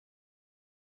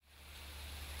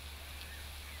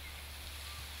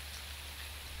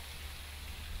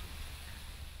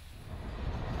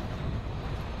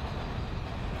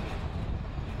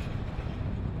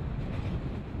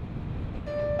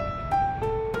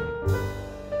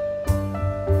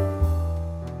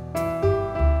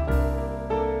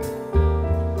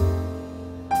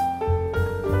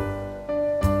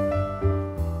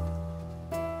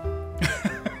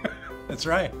That's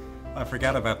right. I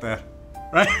forgot about that.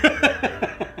 Right?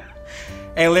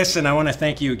 Hey, listen, I want to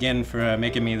thank you again for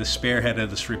making me the spearhead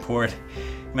of this report.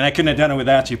 I mean, I couldn't have done it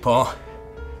without you, Paul.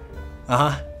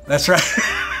 Uh-huh. That's right.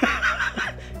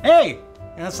 Hey,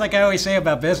 that's like I always say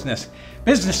about business.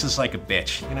 Business is like a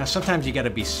bitch. You know, sometimes you gotta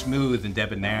be smooth and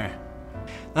debonair.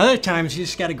 Other times you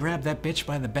just gotta grab that bitch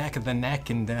by the back of the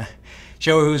neck and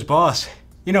show her who's boss.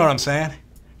 You know what I'm saying?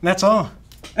 And that's all.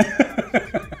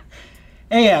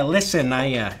 Hey, listen,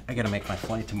 I gotta make my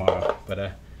flight tomorrow,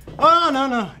 but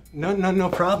oh, no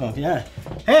problem, yeah.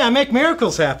 Hey, I make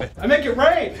miracles happen. I make it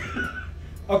rain.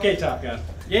 Okay, Top Gun.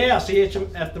 Yeah, I'll see you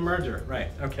at the merger. Right,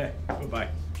 okay, bye-bye.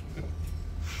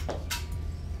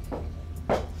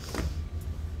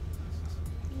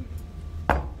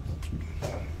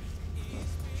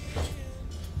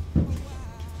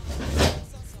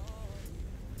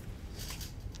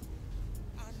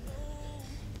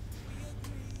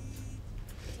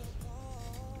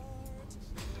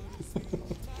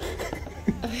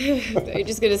 Are you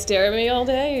just gonna stare at me all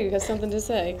day, or you got something to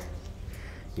say?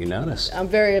 You noticed. I'm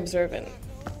very observant.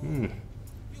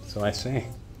 So I see.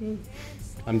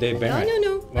 I'm Dave Barrett.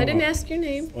 No. I didn't ask your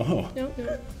name. Oh. No.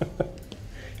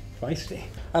 Feisty.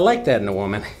 I like that in a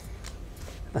woman.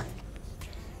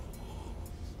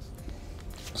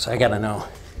 So I gotta know,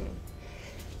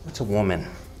 what's a woman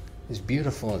as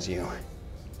beautiful as you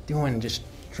doing just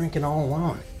drinking all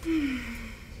alone?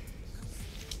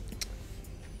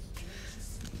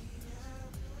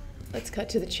 Let's cut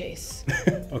to the chase.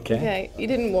 Okay. Okay, you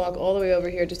didn't walk all the way over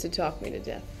here just to talk me to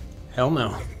death. Hell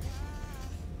no.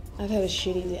 I've had a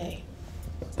shitty day.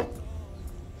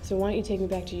 So why don't you take me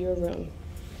back to your room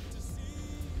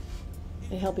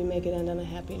and help me make it end on a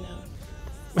happy note?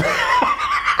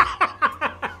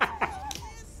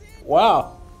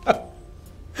 Wow.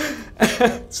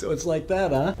 So it's like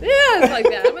that, huh? Yeah, it's like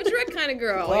that. I'm a direct kind of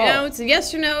girl. Wow. You know, it's a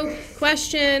yes or no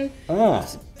question.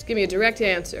 Just give me a direct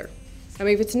answer. I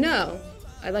mean, if it's no,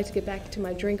 I'd like to get back to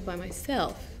my drink by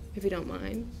myself, if you don't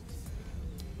mind.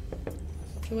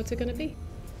 So what's it gonna be?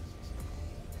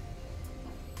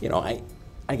 You know,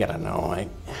 I gotta know,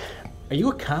 are you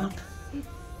a cop?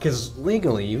 Because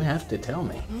legally you have to tell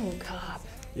me. Oh, cop.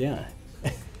 Yeah.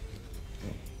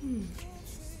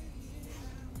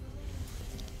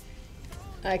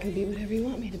 I can be whatever you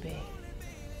want me to be.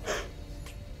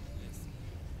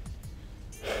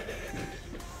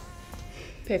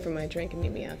 Pay for my drink and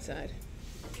meet me outside.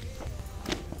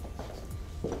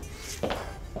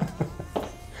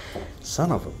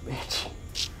 Son of a bitch.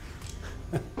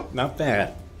 Not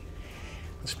bad.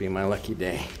 Must be my lucky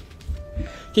day.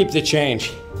 Keep the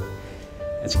change.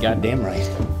 That's goddamn right.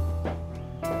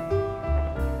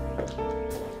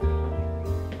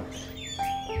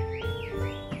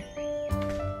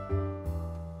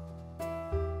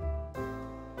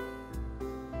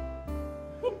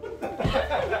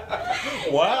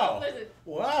 Wow. Listen,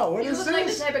 Wow, what you is look this? like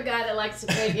the type of guy that likes to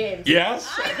play games. Yes?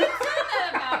 I can tell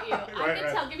that about you. I Right, can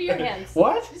right. tell. Give me your hands.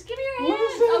 What? Just give me your What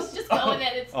hands. is this? Oh, just go with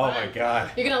it. It's Oh fun. my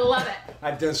God. You're gonna love it.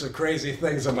 I've done some crazy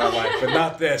things in my life, but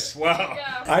not this. Wow.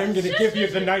 Go. I'm gonna give you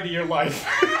the night of your life.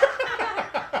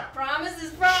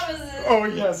 Promises. Oh,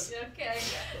 yes. Okay.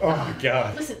 Oh my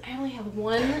God. Listen, I only have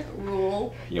one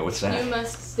rule. Yeah, what's that? You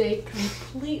must stay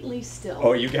completely still.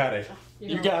 Oh, you got it. You're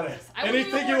You gonna got love it. this. I will give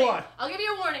Anything a you warning. want. I'll give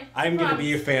you a warning. I'm gonna be Promise.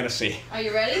 your fantasy. Are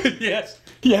you ready? Yes.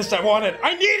 Yes, I want it.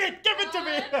 I need it. Give it to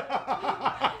me.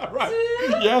 Right.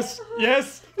 Yes.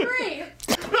 Yes. 3.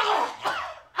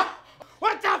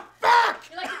 What the fuck?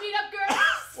 You like to beat up girls?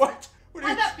 What? What,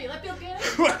 How'd that feel? That feel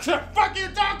good? what the fuck are you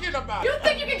talking about? You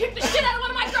think you can kick the shit out of one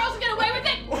of my girls and get away with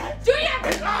it? Do you?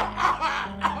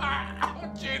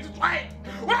 Oh, Jesus, wait!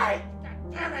 Wait!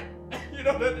 God damn it! You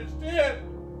don't understand.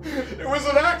 It was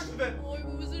an accident. Oh, it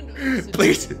was an accident.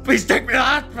 Please take me to the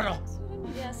hospital.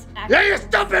 Yes, Yeah, you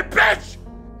stupid bitch!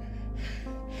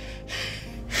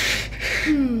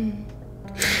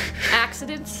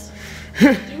 Accidents do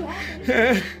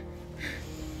happen.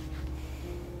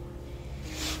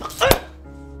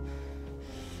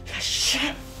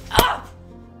 Shut up!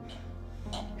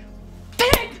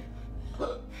 Pig!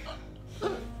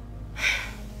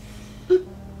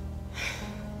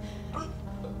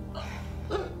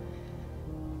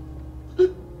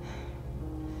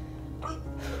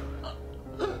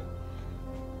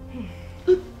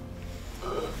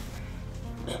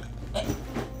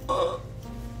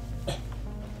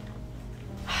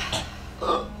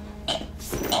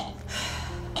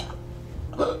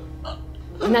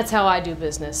 And that's how I do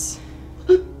business.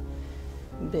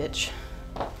 Bitch.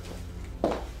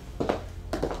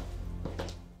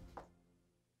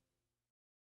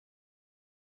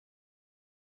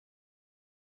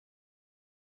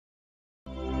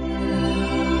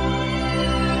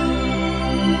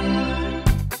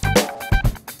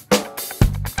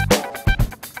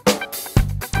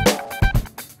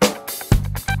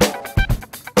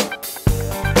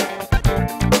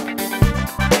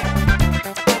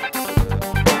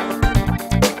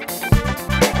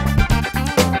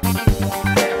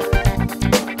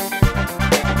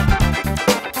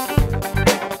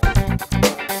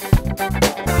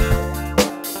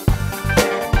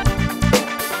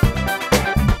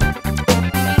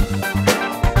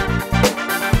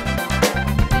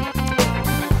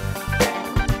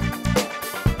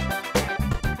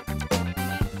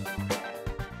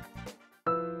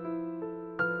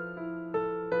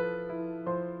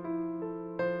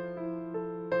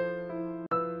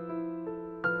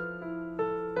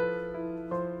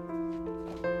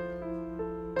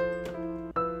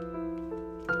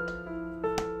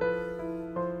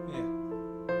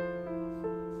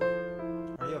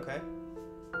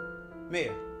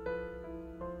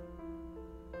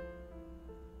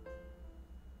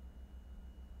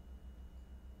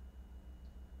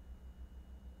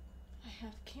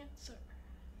 have cancer.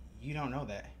 You don't know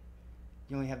that.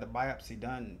 You only had the biopsy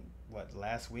done, what,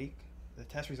 last week? The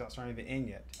test results aren't even in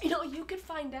yet. You know, you could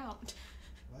find out.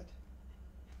 What?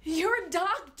 You're a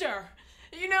doctor.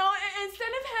 You know, instead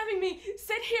of having me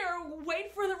sit here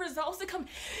wait for the results to come,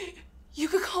 you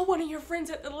could call one of your friends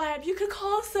at the lab. You could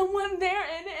call someone there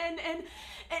and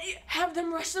have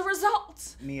them rush the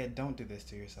results. Mia, don't do this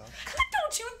to yourself.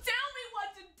 Don't you tell me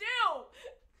what to do.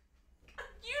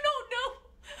 You don't know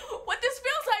what this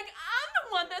feels like. I'm the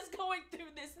one that's going through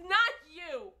this, not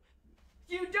you.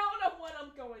 You don't know what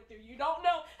I'm going through. You don't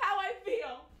know how I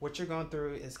feel. What you're going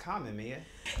through is common, Mia.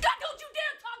 God, don't you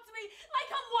dare talk to me like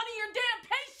I'm one of your damn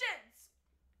patients.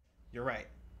 You're right.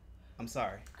 I'm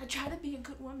sorry. I try to be a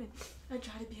good woman. I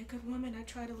try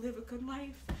to live a good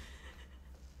life.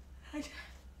 I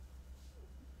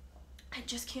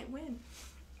just can't win.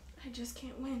 It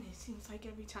seems like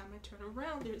every time I turn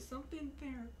around, there's something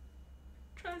there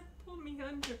trying to pull me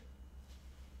under.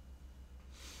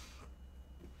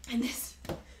 And this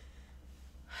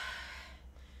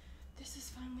is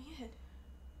finally it.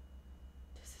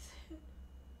 This is it.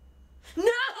 No!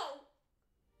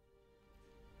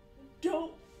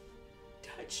 Don't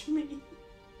touch me.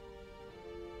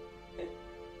 I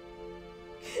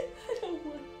don't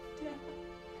want to die.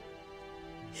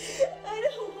 I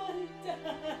don't want to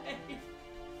die.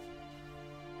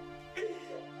 I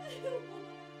don't want to die.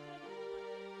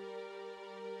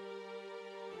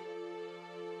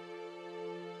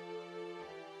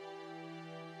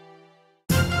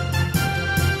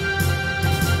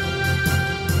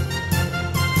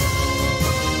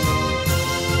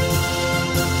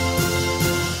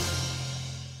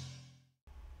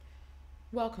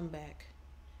 Welcome back.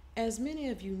 As many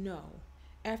of you know,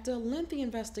 after a lengthy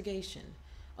investigation,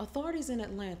 authorities in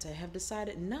Atlanta have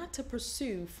decided not to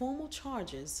pursue formal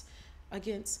charges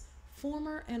against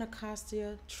former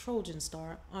Anacostia Trojan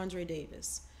star Andre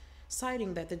Davis,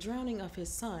 citing that the drowning of his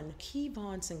son,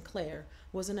 Kevon Sinclair,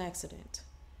 was an accident.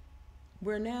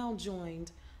 We're now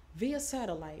joined via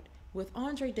satellite with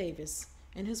Andre Davis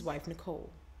and his wife, Nicole.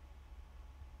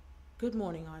 Good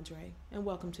morning, Andre, and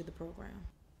welcome to the program.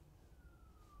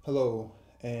 Hello,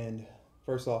 and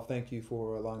first off, thank you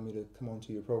for allowing me to come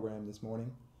onto your program this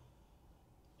morning.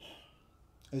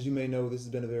 As you may know, this has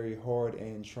been a very hard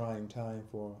and trying time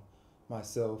for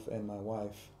myself and my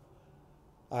wife.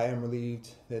 I am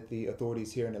relieved that the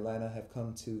authorities here in Atlanta have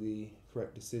come to the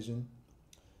correct decision.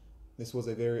 This was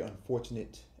a very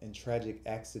unfortunate and tragic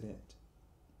accident.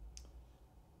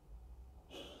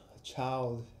 A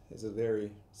child is a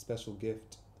very special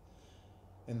gift,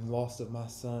 and the loss of my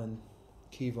son,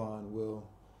 Kevon, will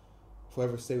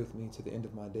forever stay with me to the end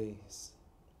of my days.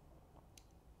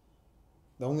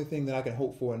 The only thing that I can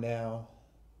hope for now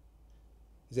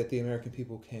is that the American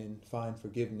people can find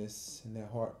forgiveness in their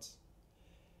hearts,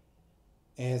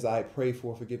 as I pray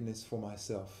for forgiveness for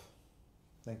myself.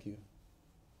 Thank you.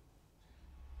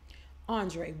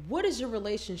 Andre, what is your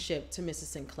relationship to Mrs.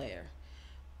 Sinclair?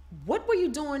 What were you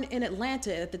doing in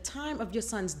Atlanta at the time of your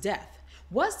son's death?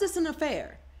 Was this an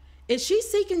affair? Is she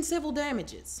seeking civil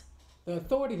damages? The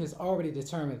authority has already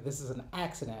determined this is an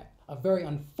accident, a very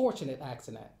unfortunate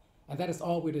accident, and that is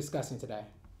all we're discussing today.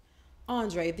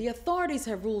 Andre, the authorities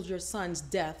have ruled your son's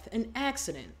death an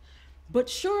accident, but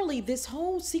surely this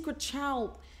whole secret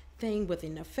child thing with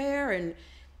an affair, and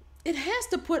it has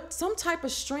to put some type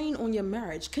of strain on your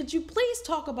marriage. Could you please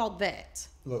talk about that?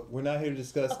 Look, we're not here to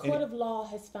discuss. A court of law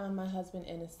has found my husband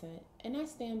innocent, and I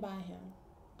stand by him.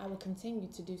 I will continue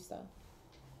to do so.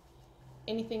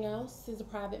 Anything else is a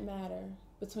private matter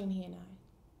between he and I.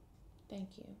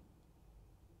 Thank you.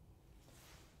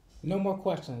 No more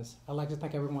questions. I'd like to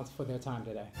thank everyone for their time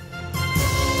today.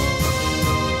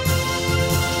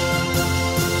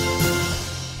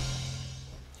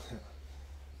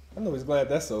 I know he's glad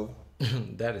that's over.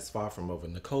 That is far from over.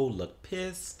 Nicole looked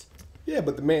pissed. Yeah,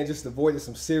 but the man just avoided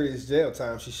some serious jail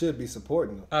time. She should be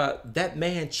supporting him. That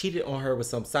man cheated on her with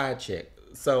some side chick,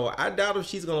 so I doubt if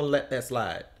she's gonna let that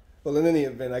slide. Well, in any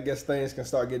event, I guess things can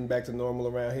start getting back to normal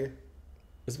around here.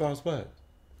 As far as what?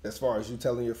 As far as you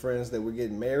telling your friends that we're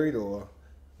getting married, or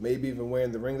maybe even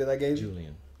wearing the ring that I gave you?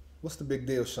 Julian. What's the big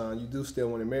deal, Sean? You do still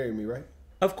want to marry me, right?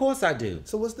 Of course I do.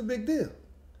 So what's the big deal?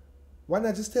 Why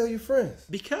not just tell your friends?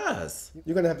 Because.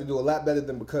 You're going to have to do a lot better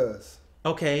than because.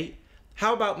 Okay,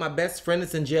 how about my best friend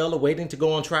is in jail awaiting to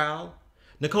go on trial?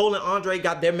 Nicole and Andre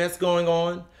got their mess going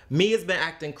on. Mia's been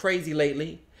acting crazy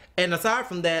lately. And aside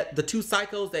from that, the two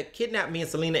psychos that kidnapped me and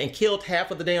Selena and killed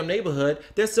half of the damn neighborhood,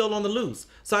 they're still on the loose.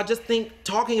 So I just think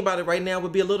talking about it right now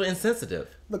would be a little insensitive.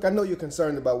 Look, I know you're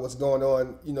concerned about what's going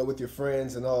on, with your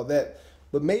friends and all that.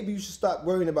 But maybe you should stop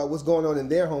worrying about what's going on in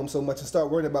their home so much and start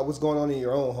worrying about what's going on in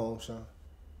your own home, Sean.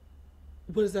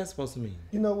 What is that supposed to mean?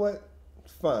 You know what?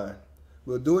 Fine.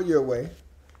 We'll do it your way.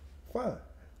 Fine.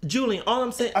 Julian, all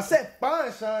I'm saying... I said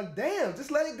fine, Sean. Damn,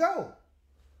 just let it go.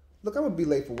 Look, I'm going to be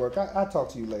late for work. I'll talk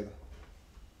to you later.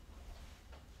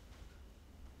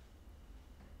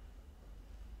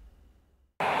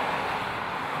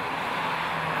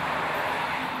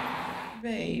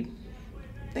 Babe,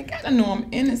 they gotta know I'm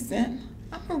innocent.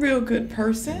 I'm a real good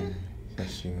person.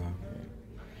 Yes, you are.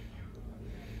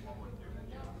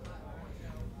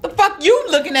 The fuck you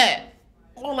looking at?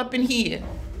 All up in here.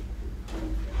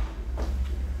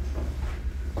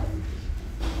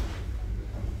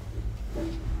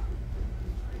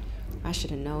 I should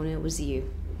have known it was you.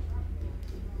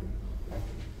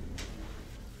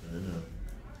 I know.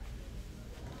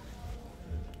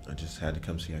 I just had to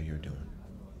come see how you're doing.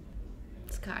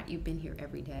 Scott, you've been here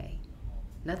every day.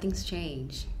 Nothing's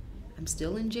changed. I'm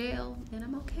still in jail, and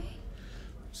I'm okay.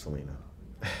 Selena.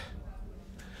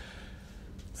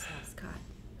 So, Scott,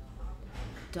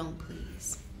 don't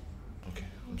please. Okay,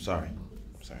 I'm sorry.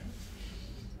 I'm sorry.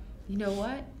 You know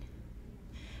what?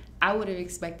 I would have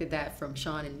expected that from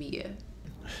Sean and Mia.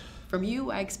 From you,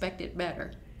 I expected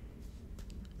better.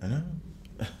 I know.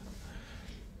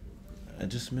 I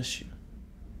just miss you.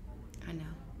 I know.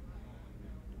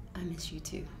 I miss you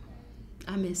too.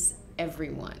 I miss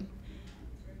everyone.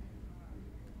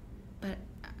 But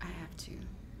I have to.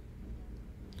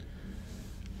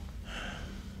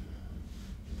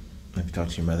 Have you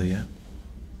talked to your mother yet?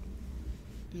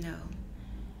 No.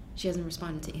 She hasn't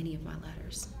responded to any of my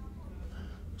letters.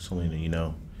 Selena, you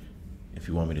know, if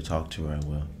you want me to talk to her, I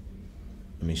will.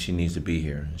 I mean, she needs to be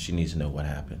here. She needs to know what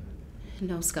happened.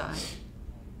 No, Scott.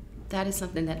 That is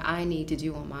something that I need to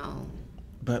do on my own.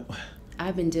 But...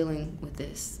 I've been dealing with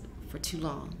this for too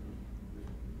long.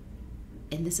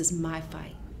 And this is my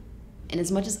fight. And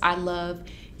as much as I love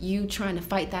you trying to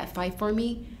fight that fight for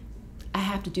me, I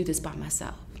have to do this by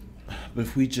myself. But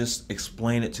if we just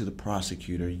explain it to the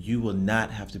prosecutor, you will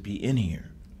not have to be in here.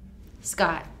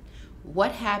 Scott,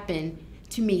 what happened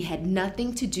to me had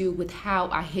nothing to do with how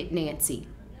I hit Nancy.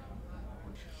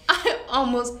 I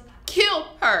almost killed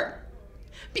her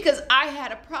because I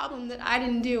had a problem that I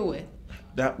didn't deal with.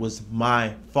 That was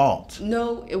my fault.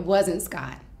 No, it wasn't,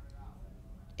 Scott.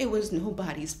 It was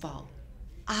nobody's fault.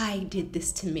 I did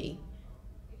this to me.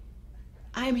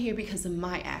 I am here because of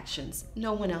my actions,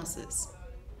 no one else's.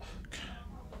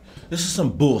 This is some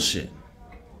bullshit.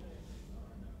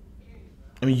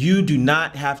 I mean, you do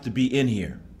not have to be in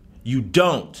here. You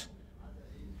don't.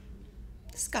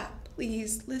 Scott,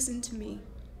 please listen to me.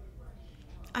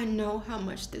 I know how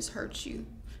much this hurts you.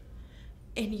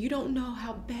 And you don't know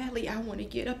how badly I want to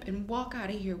get up and walk out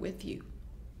of here with you.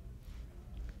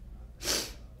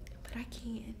 But I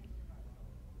can't.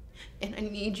 And I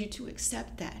need you to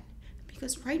accept that.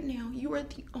 Because right now, you are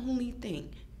the only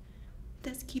thing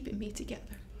that's keeping me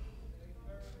together.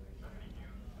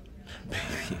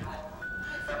 Baby.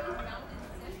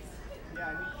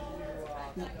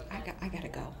 Look, I gotta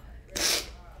go.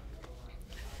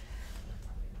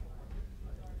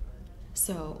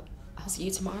 So, I'll see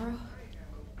you tomorrow?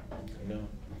 No.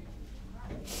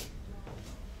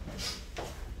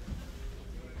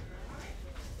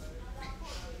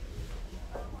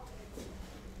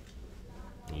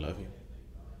 I love you.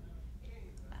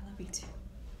 I love you too.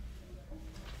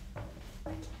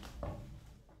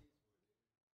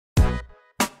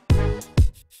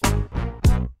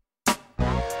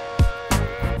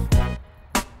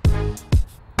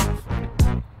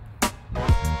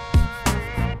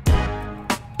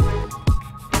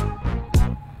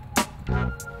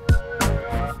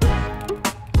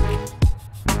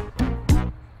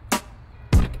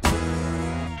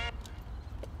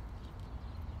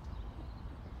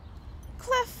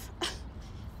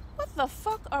 What the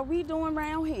fuck are we doing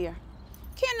around here?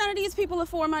 Can't none of these people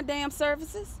afford my damn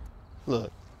services?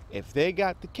 Look, if they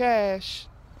got the cash,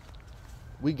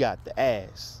 we got the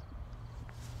ass.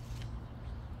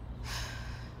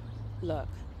 Look,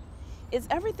 is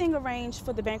everything arranged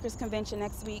for the bankers convention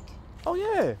next week? Oh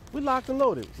yeah, we locked and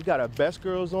loaded. We got our best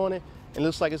girls on it, and it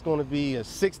looks like it's gonna be a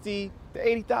 $60,000 to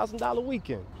 $80,000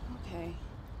 weekend. Okay,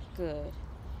 good.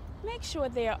 Make sure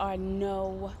there are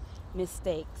no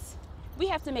mistakes. We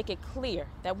have to make it clear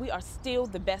that we are still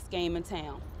the best game in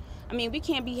town. I mean, we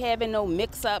can't be having no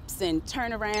mix-ups and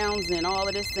turnarounds and all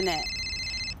of this and that.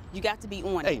 You got to be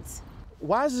on it.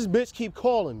 Why does this bitch keep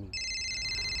calling me?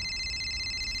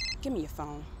 Give me your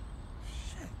phone.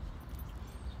 Shit.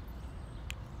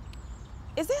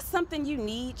 Is there something you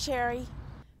need, Cherry?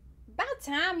 About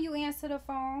time you answer the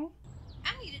phone.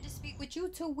 I needed to speak with you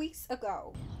 2 weeks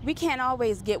ago. We can't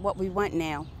always get what we want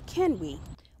now, can we?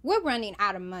 We're running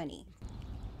out of money.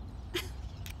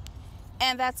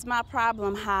 And that's my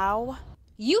problem, how?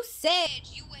 You said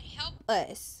you would help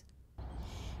us.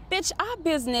 Bitch, our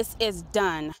business is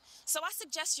done. So I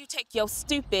suggest you take your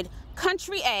stupid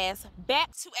country ass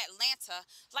back to Atlanta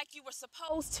like you were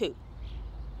supposed to.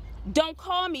 Don't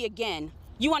call me again.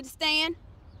 You understand?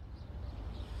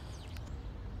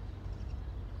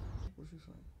 What's she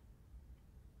saying?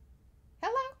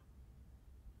 Hello?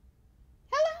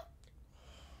 Hello?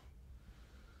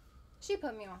 She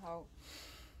put me on hold.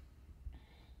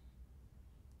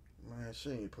 Man, she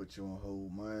ain't put you on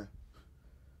hold, man.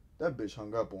 That bitch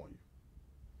hung up on you.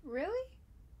 Really?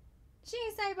 She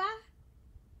ain't say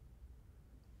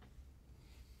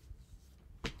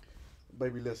bye?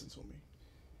 Baby, listen to me.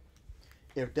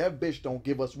 If that bitch don't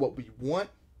give us what we want,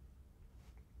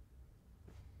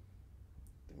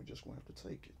 then we just gonna have to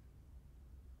take it.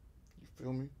 You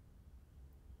feel me?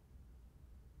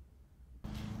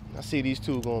 I see these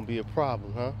two gonna be a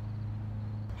problem, huh?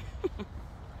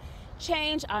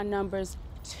 Change our numbers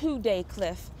today,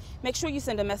 Cliff. Make sure you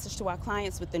send a message to our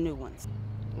clients with the new ones.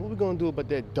 What we gonna do about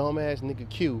that dumbass nigga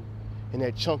Q and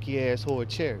that chunky ass whore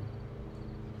Cherry?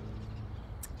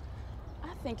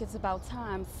 I think it's about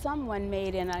time someone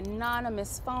made an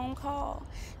anonymous phone call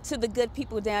to the good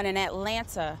people down in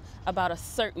Atlanta about a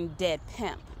certain dead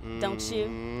pimp, don't you?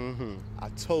 Mm-hmm. I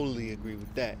totally agree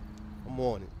with that. I'm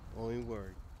on it. Don't even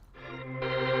worry.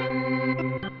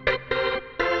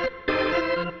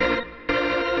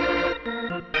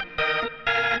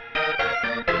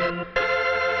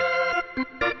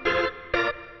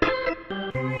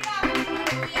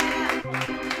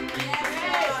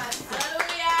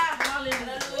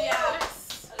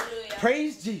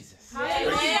 Praise Jesus.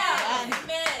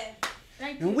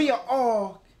 And we are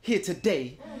all here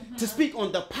today to speak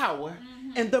on the power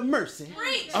and the mercy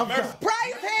of God.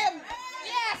 Praise him.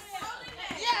 Yes.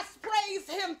 Yes, praise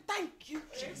him. Thank you.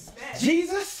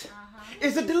 Jesus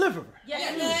is a deliverer.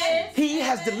 Yes, He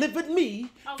has delivered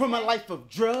me from a life of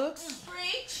drugs,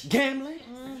 gambling,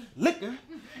 liquor,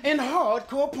 and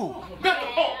hardcore porn.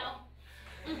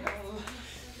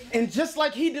 And just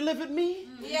like he delivered me,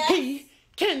 he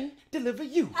can deliver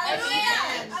you.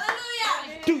 Hallelujah.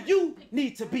 Do you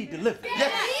need to be delivered?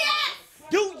 Yes.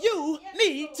 Do you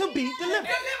need to be delivered?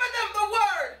 Deliver them the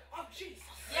word of Jesus.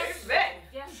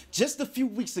 Yes. Just a few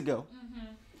weeks ago,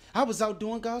 I was out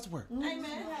doing God's work, Amen.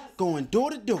 going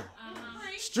door to door,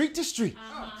 street to street,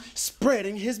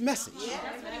 spreading his message.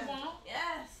 That's what he wants.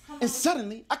 Yes. And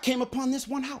suddenly, I came upon this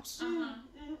one house.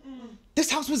 This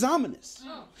house was ominous.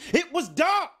 It was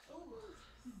dark.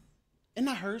 And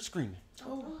I heard screaming.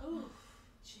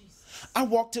 I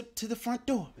walked up to the front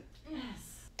door,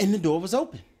 and the door was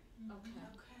open.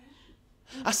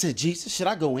 I said, Jesus, should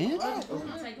I go in?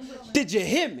 Did you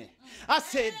hear me? I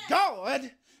said, God,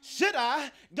 should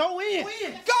I go in? Go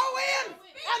in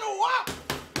and walk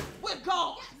with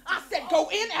God. I said go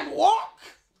in and walk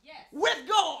with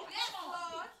God.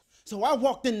 So I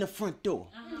walked in the front door,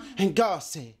 and God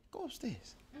said, go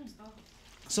upstairs.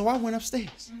 So I went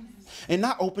upstairs, and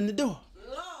I opened the door,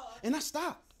 and I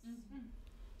stopped.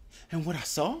 And what I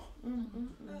saw,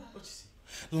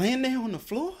 laying there on the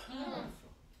floor,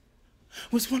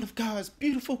 was one of God's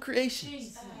beautiful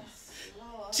creations.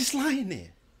 Just lying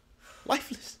there,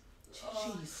 lifeless.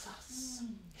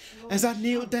 As I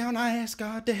kneeled down, I asked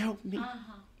God to help me.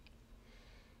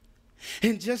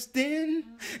 And just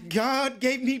then, God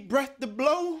gave me breath to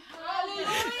blow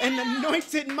and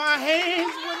anointed my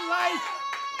hands with life.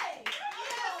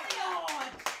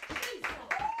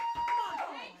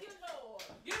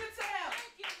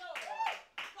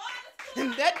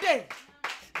 And that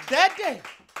day,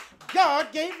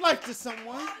 God gave life to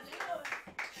someone,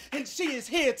 and she is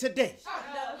here today.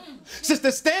 Sister,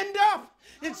 stand up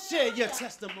and share your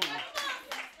testimony.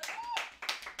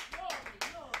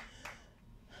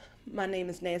 My name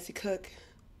is Nancy Cook,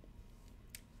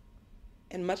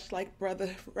 and much like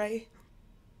Brother Ray,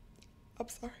 I'm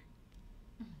sorry.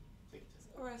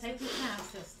 Take your time,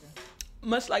 sister.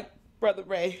 Much like Brother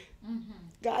Ray,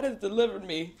 God has delivered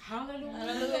me.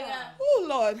 Hallelujah. Oh,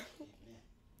 Lord.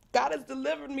 God has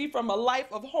delivered me from a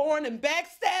life of whoring and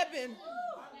backstabbing.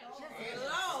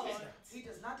 Lord. He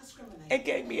does not discriminate. And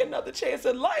gave me another chance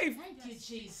at life. Thank you,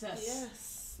 Jesus.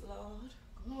 Yes, Lord.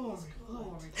 Glory,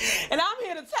 glory. And I'm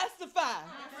here to testify.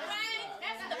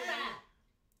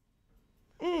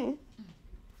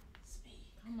 Speak.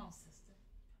 Come on, sister.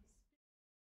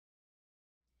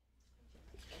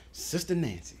 Sister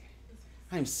Nancy,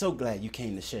 I am so glad you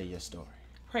came to share your story.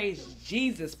 Praise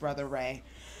Jesus, Brother Ray.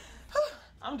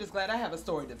 I'm just glad I have a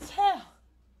story to tell.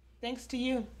 Thanks to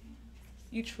you.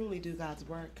 You truly do God's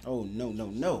work. Oh, no, no,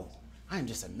 no. I am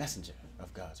just a messenger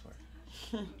of God's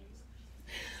work.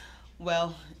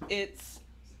 Well, it's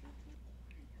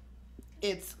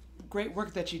great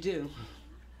work that you do.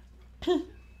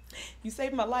 You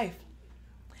saved my life.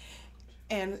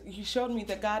 And you showed me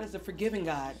that God is a forgiving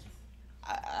God.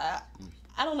 I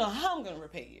don't know how I'm going to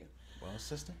repay you. Well,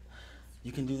 sister,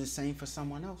 you can do the same for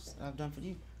someone else that I've done for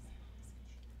you.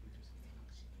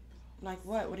 Like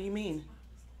what? What do you mean?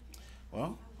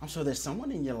 Well, I'm sure there's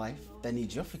someone in your life that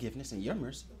needs your forgiveness and your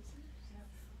mercy.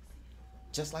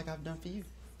 Just like I've done for you.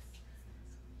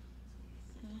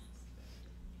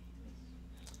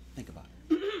 Think about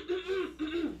it.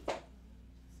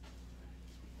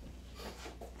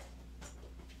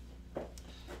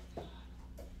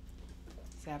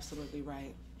 It's absolutely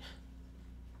right.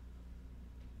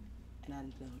 And I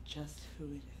know just who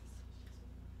it is.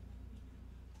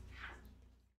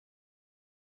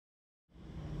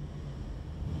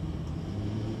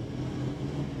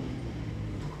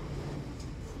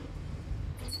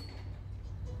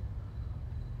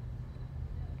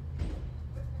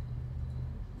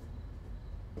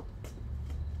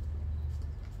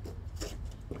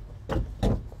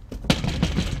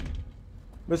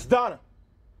 Miss Donna.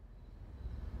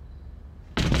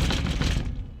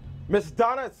 Miss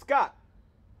Donna, it's Scott.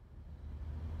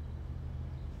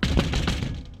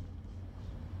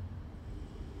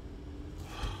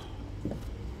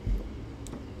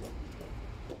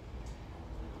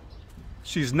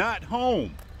 She's not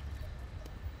home.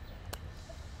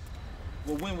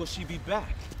 Well, when will she be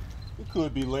back? It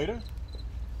could be later.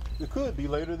 It could be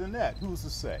later than that. Who's to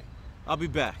say? I'll be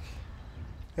back.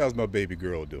 How's my baby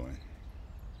girl doing?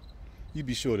 You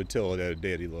be sure to tell her that her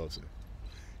daddy loves her.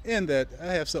 And that I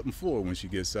have something for her when she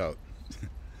gets out.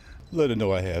 Let her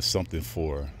know I have something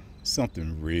for her.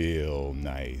 Something real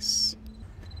nice.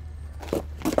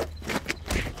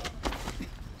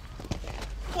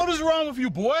 What is wrong with you,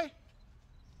 boy?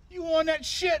 You on that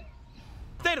shit?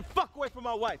 Stay the fuck away from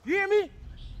my wife, you hear me?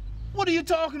 What are you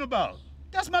talking about?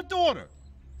 That's my daughter.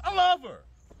 I love her.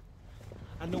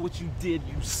 I know what you did,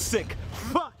 you sick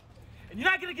fuck. And you're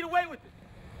not gonna get away with it.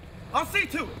 I'll see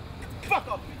to it. Get the fuck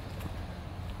off me.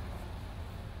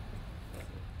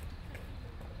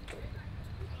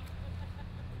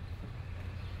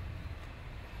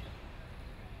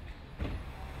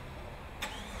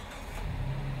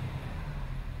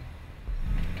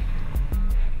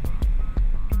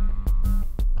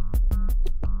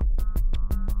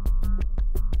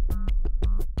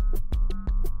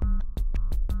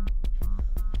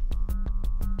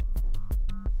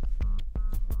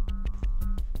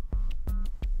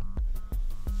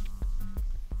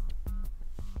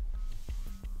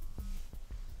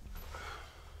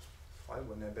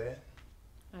 Wasn't that bad?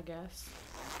 I guess.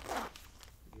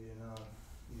 You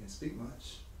didn't speak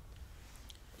much.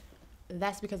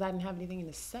 That's because I didn't have anything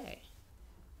to say.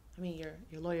 I mean,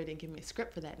 your lawyer didn't give me a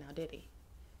script for that now, did he?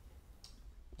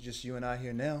 Just you and I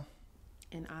here now.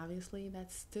 And obviously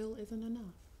that still isn't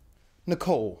enough.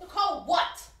 Nicole. Nicole,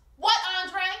 what? What,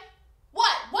 Andre?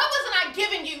 What? What wasn't I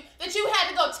giving you that you had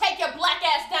to go take your black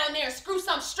ass down there and screw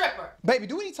some stripper? Baby,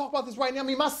 do we need to talk about this right now? I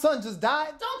mean, my son just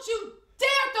died. Don't you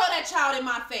dare throw that child in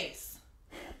my face.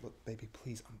 Look, baby,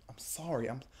 please, I'm sorry.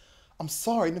 I'm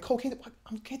sorry. Nicole, can't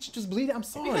you just believe it? I'm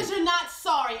sorry. Because you're not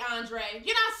sorry, Andre.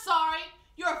 You're not sorry.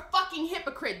 You're a fucking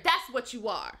hypocrite. That's what you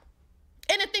are.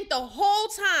 And to think the whole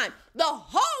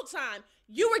time,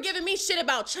 you were giving me shit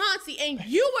about Chauncey and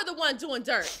you were the one doing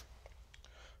dirt.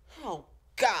 Oh,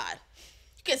 God.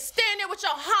 You can stand there with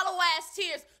your hollow ass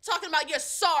tears talking about you're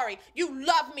sorry. You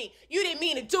love me. You didn't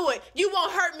mean to do it. You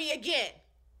won't hurt me again.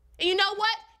 And you know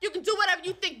what? You can do whatever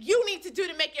you think you need to do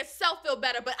to make yourself feel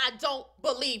better, but I don't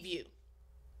believe you.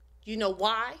 You know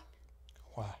why?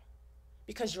 Why?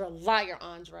 Because you're a liar,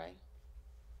 Andre.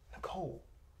 Nicole.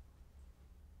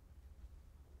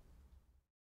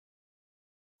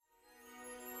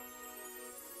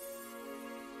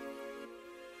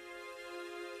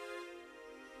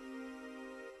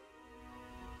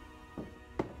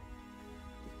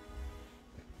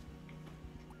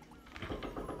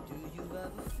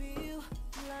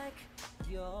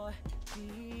 You're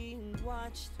being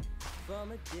watched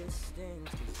from a distance,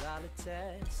 'cause all the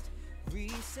text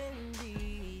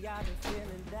recently I've been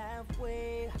feeling that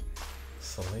way.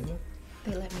 Selena?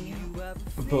 They let me out.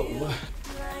 But what?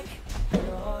 Like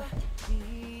you're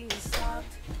being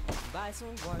stalked by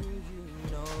someone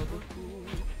you know,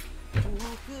 but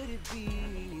who could it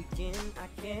be again?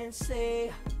 I can't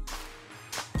say.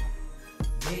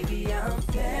 Maybe I'm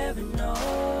paranoid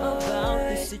about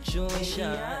the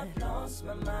situation. Maybe I've lost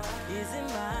my mind. Is it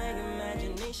my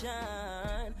imagination?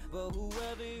 But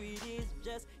whoever it is,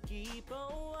 just keep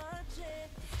on watching.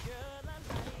 Girl, I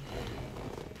like it.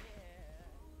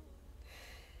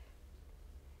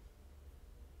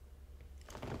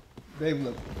 Babe,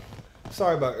 look,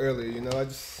 sorry about earlier, you know,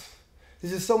 there's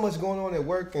just so much going on at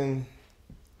work, and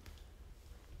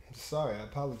I'm sorry, I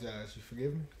apologize. You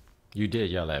forgive me? You did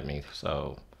yell at me,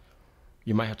 so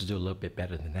you might have to do a little bit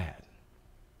better than that.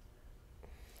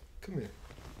 Come here.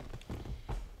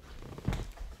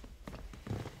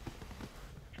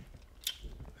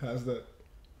 How's that?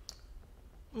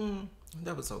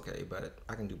 That was okay, but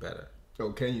I can do better.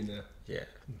 Oh, can you now? Yeah.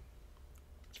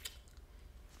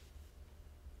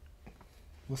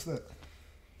 What's that?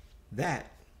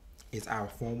 That is our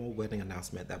formal wedding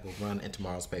announcement that will run in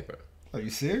tomorrow's paper. Are you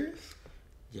serious?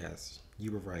 Yes,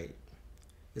 you were right.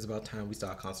 It's about time we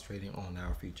start concentrating on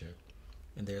our future.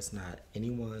 And there's not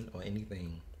anyone or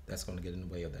anything that's going to get in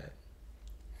the way of that.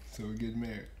 So we're getting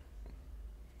married.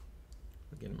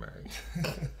 We're getting married.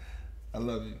 I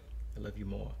love you. I love you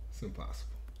more. It's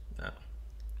impossible. No.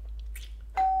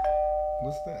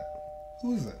 What's that?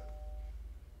 Who is that?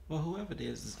 Well, whoever it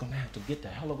is going to have to get the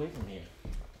hell away from here.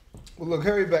 Well, look,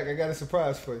 hurry back. I got a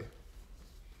surprise for you.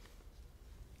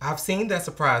 I've seen that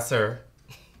surprise, sir.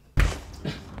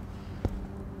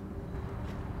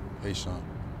 Hey, Sean.